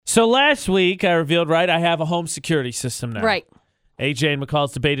So last week I revealed, right, I have a home security system now. Right. AJ and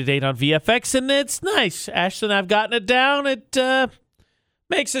McCall's debated date on VFX, and it's nice. Ashley and I've gotten it down. It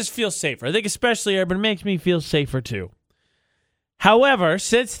makes us feel safer. I think especially urban makes me feel safer too. However,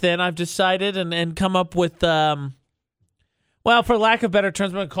 since then I've decided and come up with, for lack of better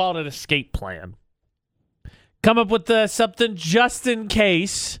terms, I'm going to call it an escape plan. Come up with something just in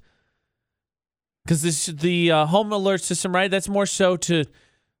case, because the home alert system, right? That's more so to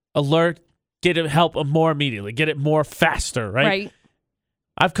alert, get it help more immediately, get it more faster, right? Right.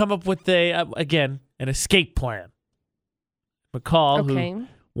 I've come up with an escape plan. McCall, who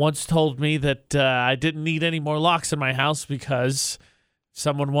once told me that I didn't need any more locks in my house because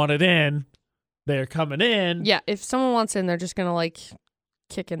someone wanted in, they're coming in. Yeah, if someone wants in, they're just going to,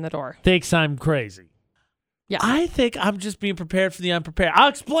 kick in the door. Thinks I'm crazy. Yeah. I think I'm just being prepared for the unprepared. I'll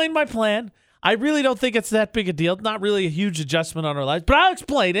explain my plan. I really don't think it's that big a deal. Not really a huge adjustment on our lives, but I'll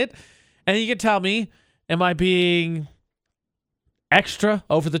explain it. And you can tell me, am I being extra,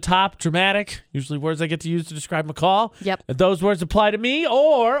 over the top, dramatic? Usually words I get to use to describe McCall. Yep. If those words apply to me,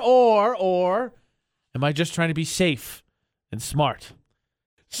 or am I just trying to be safe and smart?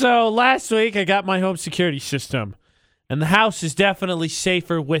 So last week I got my home security system, and the house is definitely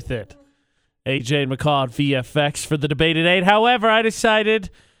safer with it. AJ and McCall at VFX for the debate at 8. However, I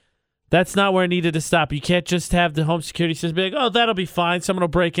decided that's not where I needed to stop. You can't just have the home security system be like, oh, that'll be fine. Someone will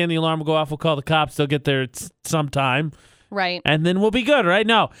break in, the alarm will go off, we'll call the cops, they'll get there sometime. Right. And then we'll be good, right?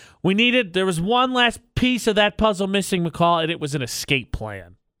 No, there was one last piece of that puzzle missing, McCall, and it was an escape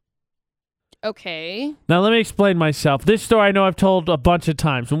plan. Okay. Now, let me explain myself. This story I know I've told a bunch of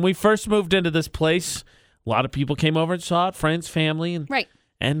times. When we first moved into this place, a lot of people came over and saw it, friends, family, and right.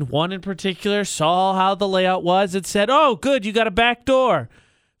 And one in particular saw how the layout was and said, oh, good, you got a back door.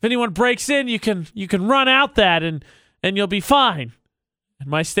 If anyone breaks in, you can run out that and you'll be fine. And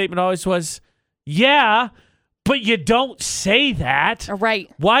my statement always was, yeah, but you don't say that. Right.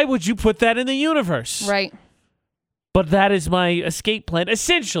 Why would you put that in the universe? Right. But that is my escape plan,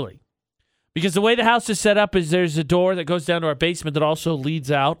 essentially. Because the way the house is set up is there's a door that goes down to our basement that also leads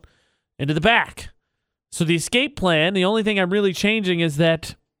out into the back. So the escape plan, the only thing I'm really changing is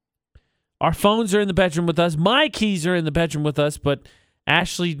that our phones are in the bedroom with us. My keys are in the bedroom with us, but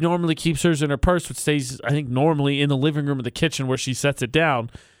Ashley normally keeps hers in her purse, which stays, I think, normally in the living room or the kitchen where she sets it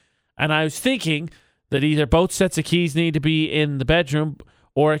down. And I was thinking that either both sets of keys need to be in the bedroom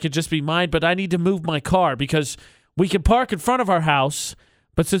or it could just be mine, but I need to move my car because we can park in front of our house,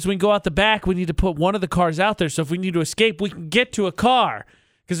 but since we can go out the back, we need to put one of the cars out there. So if we need to escape, we can get to a car.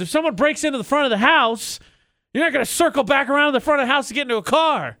 Because if someone breaks into the front of the house, you're not going to circle back around to the front of the house to get into a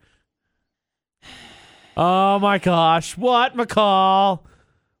car. Oh, my gosh. What, McCall?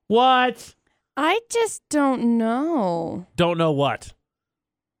 What? I just don't know. Don't know what?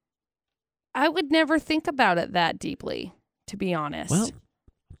 I would never think about it that deeply, to be honest. Well,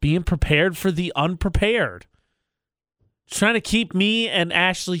 being prepared for the unprepared. Trying to keep me and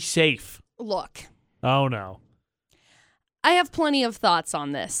Ashley safe. Look. Oh, no. I have plenty of thoughts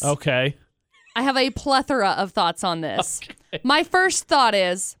on this. Okay. I have a plethora of thoughts on this. Okay. My first thought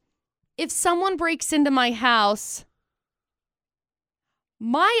is, if someone breaks into my house,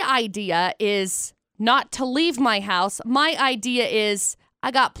 my idea is not to leave my house. My idea is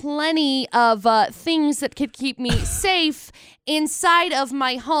I got plenty of things that could keep me safe inside of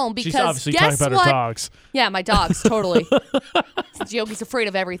my home. Because she's obviously guess talking about what? her dogs. Yeah, my dogs, totally. Since Yogi's afraid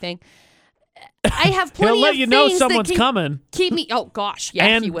of everything. I have plenty He'll let of you know things someone's that can coming. keep me. Oh gosh, yeah,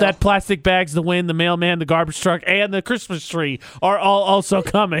 and he will. that plastic bags, the wind, the mailman, the garbage truck, and the Christmas tree are all also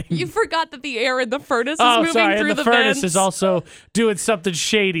coming. You forgot that the air in the furnace is moving through and the vents. furnace is also doing something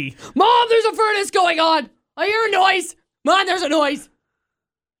shady. Mom, there's a furnace going on. I hear a noise. Mom, there's a noise.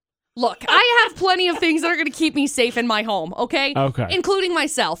 Look, I have plenty of things that are going to keep me safe in my home, okay? Okay. Including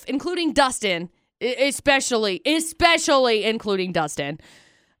myself, including Dustin, especially including Dustin.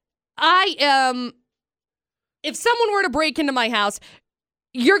 If someone were to break into my house,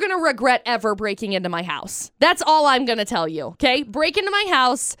 you're going to regret ever breaking into my house. That's all I'm going to tell you, okay? Break into my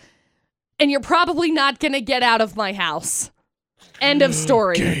house, and you're probably not going to get out of my house. End of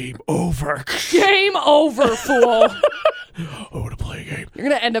story. Game over. Game over, fool. I want to play a game. You're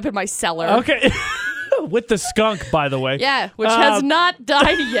going to end up in my cellar. Okay. With the skunk, by the way. Yeah, which has not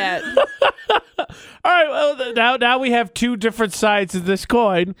died yet. All right, well, now we have two different sides of this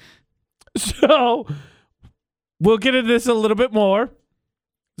coin. So we'll get into this a little bit more.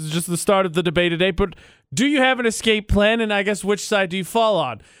 This is just the start of the debate today. But do you have an escape plan? And I guess which side do you fall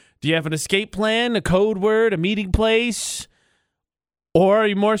on? Do you have an escape plan, a code word, a meeting place? Or are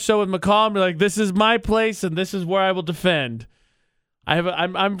you more so with McCall and be like, this is my place and this is where I will defend?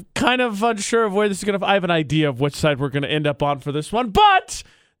 I'm kind of unsure of where this is going to... I have an idea of which side we're going to end up on for this one. But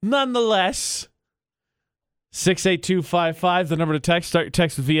nonetheless, 68255, the number to text. Start your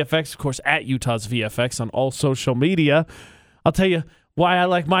text with VFX, of course, at Utah's VFX on all social media. I'll tell you why I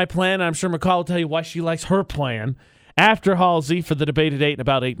like my plan. I'm sure McCall will tell you why she likes her plan after Halsey for the debate at 8 in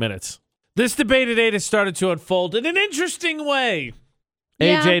about 8 minutes. This debate at 8 has started to unfold in an interesting way.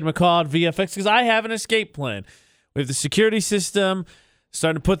 Yeah. AJ and McCall at VFX, because I have an escape plan. We have the security system,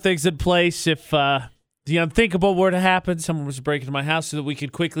 starting to put things in place if the unthinkable were to happen. Someone was to break into my house so that we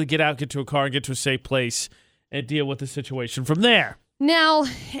could quickly get out, get to a car, and get to a safe place and deal with the situation from there. Now,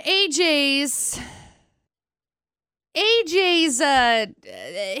 AJ's his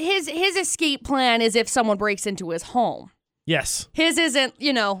escape plan is if someone breaks into his home. Yes. His isn't,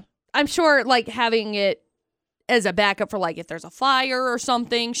 I'm sure like having it as a backup for like if there's a fire or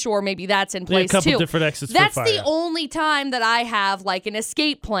something. Sure, maybe that's in place a couple too. different exits That's for fire. the only time that I have like an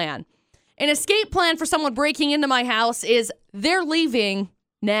escape plan. An escape plan for someone breaking into my house is they're leaving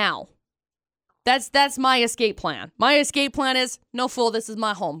now. That's my escape plan. My escape plan is no fool, this is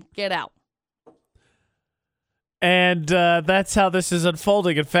my home. Get out. And that's how this is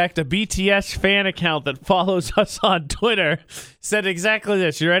unfolding. In fact, a BTS fan account that follows us on Twitter said exactly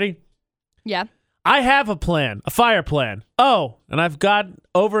this. You ready? Yeah. I have a plan, a fire plan. Oh, and I've got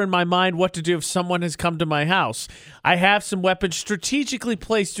over in my mind what to do if someone has come to my house. I have some weapons strategically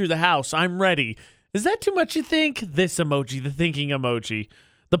placed through the house. I'm ready. Is that too much, you think? This emoji, the thinking emoji,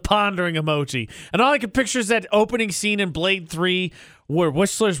 the pondering emoji. And all I can picture is that opening scene in Blade 3 where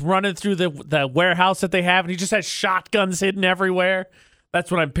Whistler's running through the warehouse that they have, and he just has shotguns hidden everywhere. That's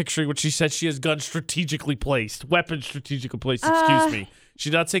what I'm picturing when she said she has guns strategically placed. Weapons strategically placed, excuse me.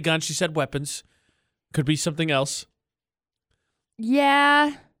 She did not say guns, she said weapons. Could be something else.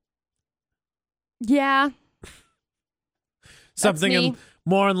 Yeah. Something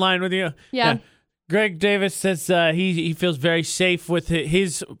more in line with you. Yeah. Greg Davis says he feels very safe with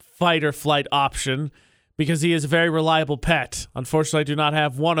his fight or flight option because he is a very reliable pet. Unfortunately, I do not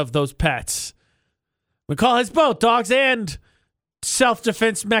have one of those pets. McCall has both dogs and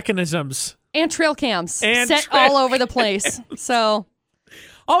self-defense mechanisms. And trail cams set all over the place. So...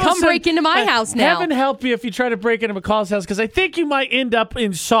 Come break into my house now. Heaven help you if you try to break into McCall's house, because I think you might end up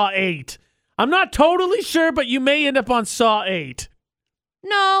in Saw 8. I'm not totally sure, but you may end up on Saw 8.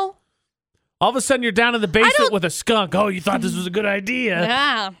 No. All of a sudden, you're down in the basement with a skunk. Oh, you thought this was a good idea.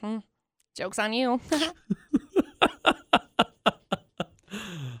 Yeah. Joke's on you.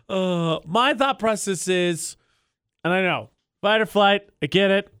 My thought process is, and I know, fight or flight, I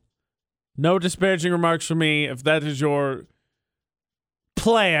get it. No disparaging remarks from me if that is your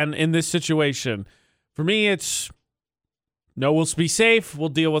plan in this situation. For me, it's no, we'll be safe. We'll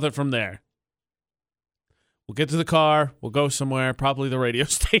deal with it from there. We'll get to the car. We'll go somewhere, probably the radio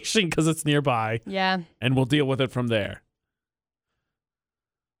station because it's nearby. Yeah. And we'll deal with it from there.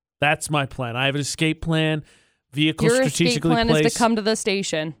 That's my plan. I have an escape plan. Vehicle strategically placed. Your escape plan is to come to the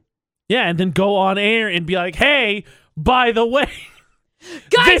station. Yeah, and then go on air and be like, hey, by the way.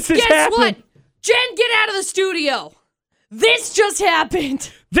 Guys, guess what? Jen, get out of the studio. This just happened.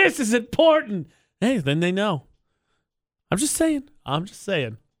 This is important. Hey, then they know. I'm just saying.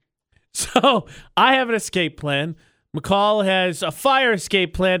 So I have an escape plan. McCall has a fire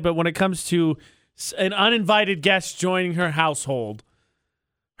escape plan, but when it comes to an uninvited guest joining her household,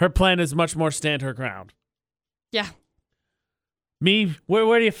 her plan is much more stand her ground. Yeah. Me,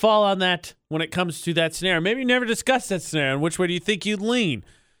 where do you fall on that when it comes to that scenario? Maybe you never discussed that scenario. And which way do you think you'd lean?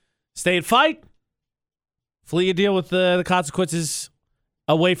 Stay and fight? Flee and deal with the consequences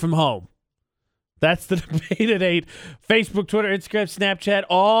away from home. That's the debate at 8. Facebook, Twitter, Instagram, Snapchat,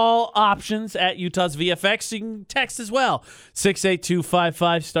 all options at Utah's VFX. You can text as well.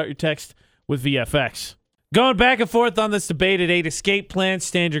 68255. Start your text with VFX. Going back and forth on this debate at 8. Escape plan,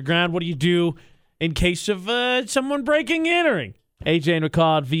 stand your ground. What do you do in case of someone breaking and entering? AJ and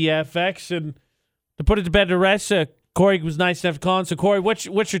McCall at VFX. And to put it to bed to rest, Corey was nice enough to call in. So, Corey, what's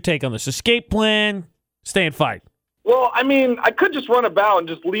your take on this? Escape plan, stay and fight. Well, I mean, I could just run about and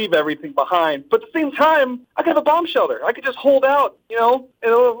just leave everything behind. But at the same time, I could have a bomb shelter. I could just hold out,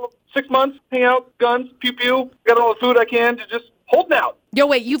 in 6 months, hang out, guns, pew-pew, got all the food I can to just hold out. Yo,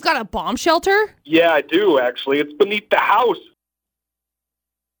 wait, you've got a bomb shelter? Yeah, I do, actually. It's beneath the house.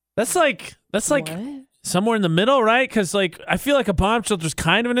 That's like What? somewhere in the middle, right? Because, I feel like a bomb shelter is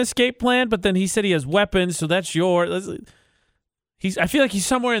kind of an escape plan, but then he said he has weapons, so that's yours. I feel like he's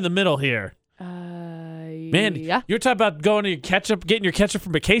somewhere in the middle here. Man, yeah. You're talking about going to getting your ketchup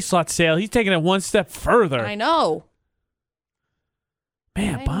from a K-Slot sale. He's taking it one step further. I know.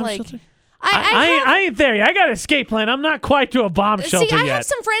 Man, bomb shelter? I ain't there yet. I got an escape plan. I'm not quite to a bomb shelter See, I yet. have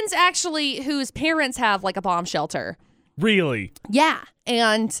some friends actually whose parents have like a bomb shelter. Really? Yeah,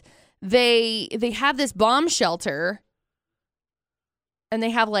 and they have this bomb shelter, and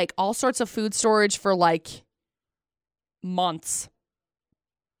they have like all sorts of food storage for like months.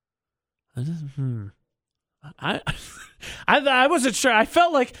 I wasn't sure. I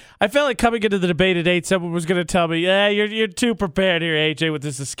felt like coming into the debate at 8, someone was going to tell me, "Yeah, you're too prepared here, AJ, with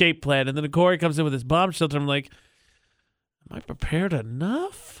this escape plan." And then Corey comes in with his bomb shelter. I'm like, am I prepared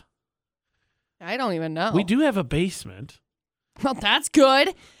enough? I don't even know. We do have a basement. Well, that's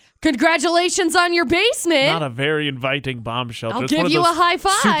good. Congratulations on your basement. Not a very inviting bomb shelter. I'll It's one give of you those a high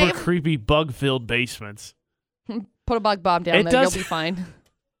five. Super creepy bug-filled basements. Put a bug bomb down there. You'll be fine.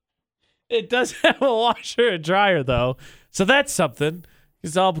 It does have a washer and dryer, though. So that's something.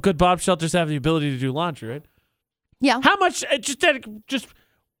 Because all good bomb shelters have the ability to do laundry, right? Yeah. How much, just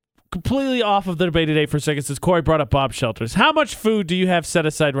completely off of the debate today for a second, since Corey brought up bomb shelters, how much food do you have set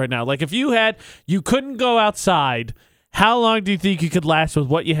aside right now? Like, if you couldn't go outside, how long do you think you could last with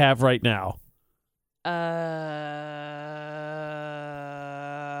what you have right now? I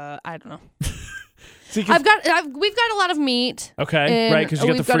don't know. See, we've got a lot of meat. Okay, right, because you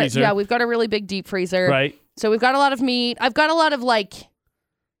got the freezer. We've got a really big deep freezer. Right. So we've got a lot of meat. I've got a lot of like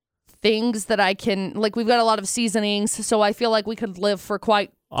things that I can like. We've got a lot of seasonings, so I feel like we could live for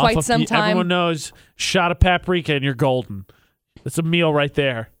quite some time. Everyone knows shot of paprika and you're golden. That's a meal right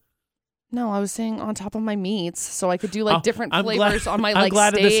there. No, I was saying on top of my meats, so I could do like different flavors on my I'm like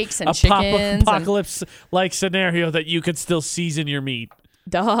glad steaks of this, and chickens. Apocalypse like scenario that you could still season your meat.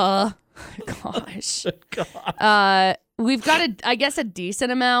 Duh. Gosh. God. We've got I guess a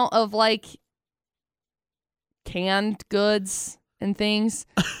decent amount of like canned goods and things.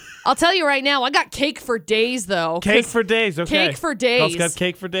 I'll tell you right now, I got cake for days though. Cake for days, okay. Cake for days. Got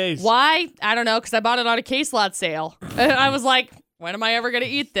cake for days. Why? I don't know, because I bought it on a case lot sale. And I was like, when am I ever going to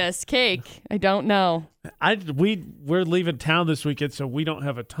eat this cake? I don't know. We're leaving town this weekend, so we don't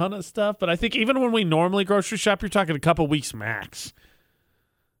have a ton of stuff. But I think even when we normally grocery shop, you're talking a couple weeks max.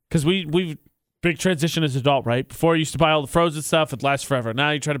 Because we've big transition as an adult, right? Before you used to buy all the frozen stuff, it lasts forever.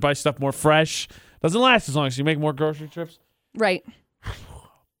 Now you try to buy stuff more fresh. Doesn't last as long as you make more grocery trips. Right.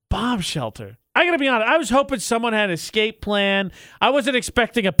 Bomb shelter. I got to be honest. I was hoping someone had an escape plan. I wasn't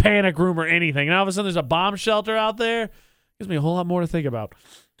expecting a panic room or anything. And all of a sudden there's a bomb shelter out there. Gives me a whole lot more to think about.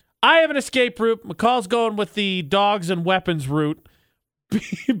 I have an escape route. McCall's going with the dogs and weapons route.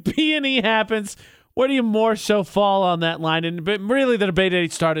 B&E happens. Where do you more so fall on that line? And but really the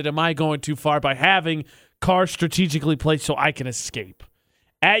debate started, am I going too far by having cars strategically placed so I can escape?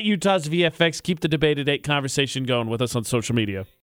 At Utah's VFX, keep the debate at 8 conversation going with us on social media.